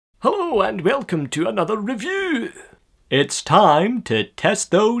Hello and welcome to another review. It's time to test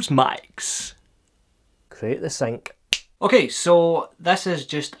those mics. Create the sync. Okay, so this is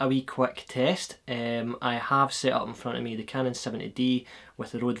just a wee quick test. I have set up in front of me the Canon 70D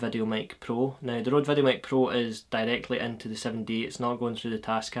with the Rode Videomic Pro. Now the Rode Videomic Pro is directly into the 7D, it's not going through the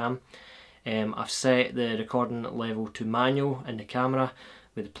Tascam. I've set the recording level to manual in the camera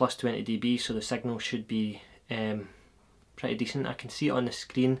with plus 20 dB, so the signal should be pretty decent. I can see it on the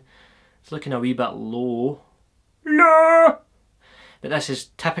screen. It's looking a wee bit low. But this is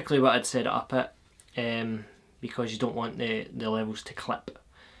typically what I'd set it up at, because you don't want the levels to clip.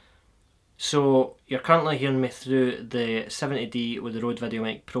 So you're currently hearing me through the 70D with the Rode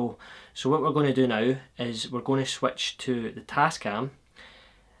Videomic Pro. So what we're going to do now is we're going to switch to the Tascam,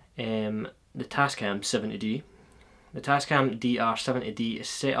 the Tascam 70D. The Tascam DR-70D is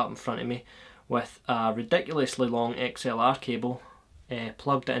set up in front of me with a ridiculously long XLR cable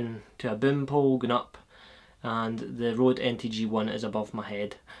plugged into a boom pole going up, and the Rode NTG-1 is above my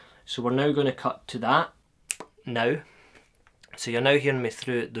head. So we're now going to cut to that now. So you're now hearing me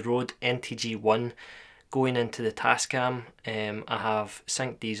through the Rode NTG-1 going into the Tascam. I have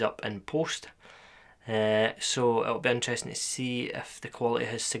synced these up in post. So it'll be interesting to see if the quality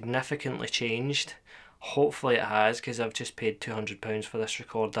has significantly changed. Hopefully it has, because I've just paid £200 for this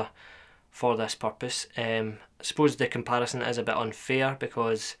recorder for this purpose. I suppose the comparison is a bit unfair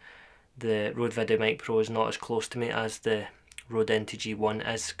because the Rode Videomic Pro is not as close to me as the Rode NTG-1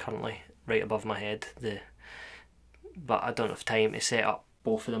 is currently right above my head. But I don't have time to set up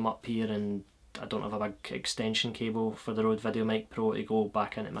both of them up here, and I don't have a big extension cable for the Rode Videomic Pro to go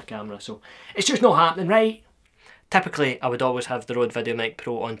back into my camera, so it's just not happening, right? Typically I would always have the Rode Videomic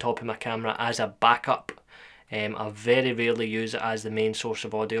Pro on top of my camera as a backup. I very rarely use it as the main source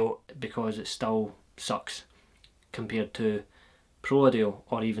of audio because it still sucks compared to Pro Audio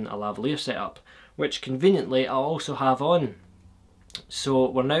or even a lavalier setup, which conveniently I also have on. So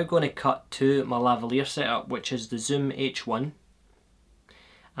we're now going to cut to my lavalier setup, which is the Zoom H1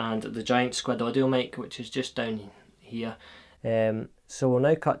 and the giant Squid audio mic, which is just down here. So we'll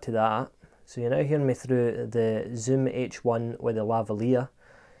now cut to that. So you're now hearing me through the Zoom H1 with the lavalier,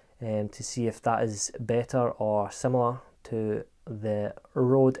 to see if that is better or similar to the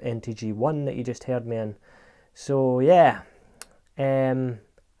Rode NTG-1 that you just heard me in. So yeah, I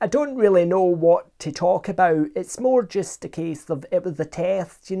don't really know what to talk about. It's more just a case of, it was a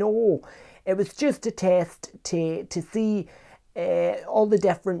test, you know. It was just a test to see all the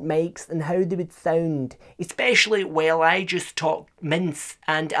different mics and how they would sound, especially while I just talk mince,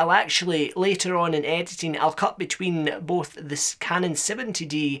 and I'll actually later on in editing I'll cut between both this Canon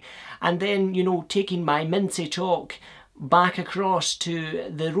 70D and then, you know, taking my mincy talk back across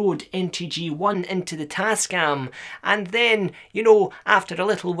to the Rode NTG-1 into the Tascam, and then, you know, after a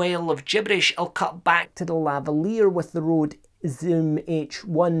little while of gibberish I'll cut back to the lavalier with the Rode Zoom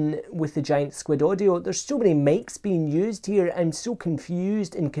H1 with the giant Squid audio. There's so many mics being used here. I'm so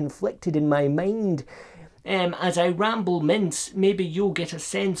confused and conflicted in my mind. As I ramble mince, maybe you'll get a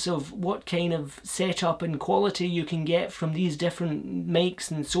sense of what kind of setup and quality you can get from these different mics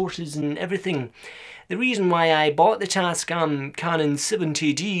and sources and everything. The reason why I bought the Tascam Canon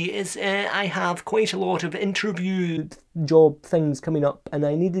 70D is I have quite a lot of interview job things coming up, and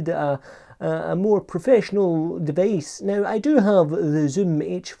I needed a more professional device. Now I do have the Zoom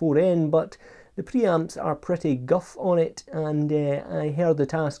H4n, but the preamps are pretty guff on it, and I heard the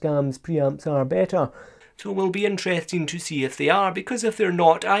Tascam's preamps are better. So it will be interesting to see if they are, because if they're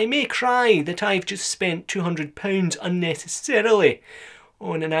not, I may cry that I've just spent £200 unnecessarily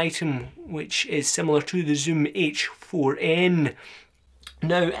on an item which is similar to the Zoom H4n.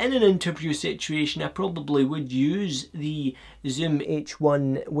 Now, in an interview situation, I probably would use the Zoom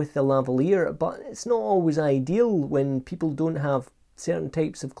H1 with the lavalier, but it's not always ideal when people don't have certain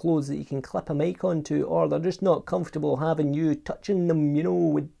types of clothes that you can clip a mic onto, or they're just not comfortable having you touching them, you know,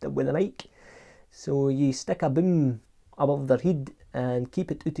 with a mic. So you stick a boom above their head and keep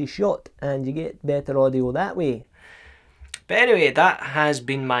it out of shot, and you get better audio that way. But anyway, that has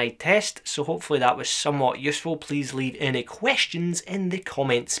been my test, so hopefully that was somewhat useful. Please leave any questions in the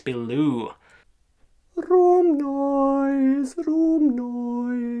comments below. Room noise,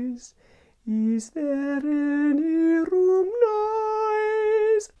 is there any room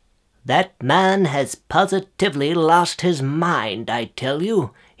noise? That man has positively lost his mind, I tell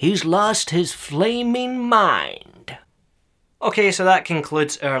you. He's lost his flaming mind. Okay, so that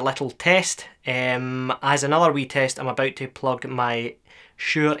concludes our little test. As another wee test, I'm about to plug my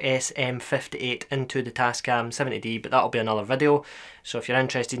Shure SM58 into the Tascam 70D, but that'll be another video. So if you're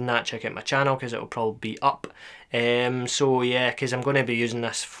interested in that, check out my channel because it'll probably be up. So yeah, because I'm going to be using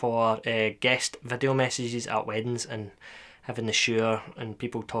this for guest video messages at weddings and having the Shure and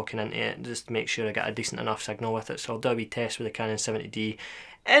people talking into it, just to make sure I get a decent enough signal with it. So I'll do a wee test with the Canon 70D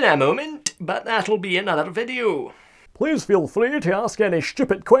in a moment, but that'll be another video. Please feel free to ask any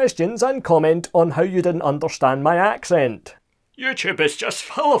stupid questions and comment on how you didn't understand my accent. YouTube is just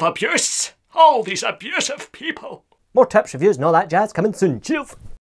full of abuse. All these abusive people. More tips, reviews and all that jazz coming soon. Cheers!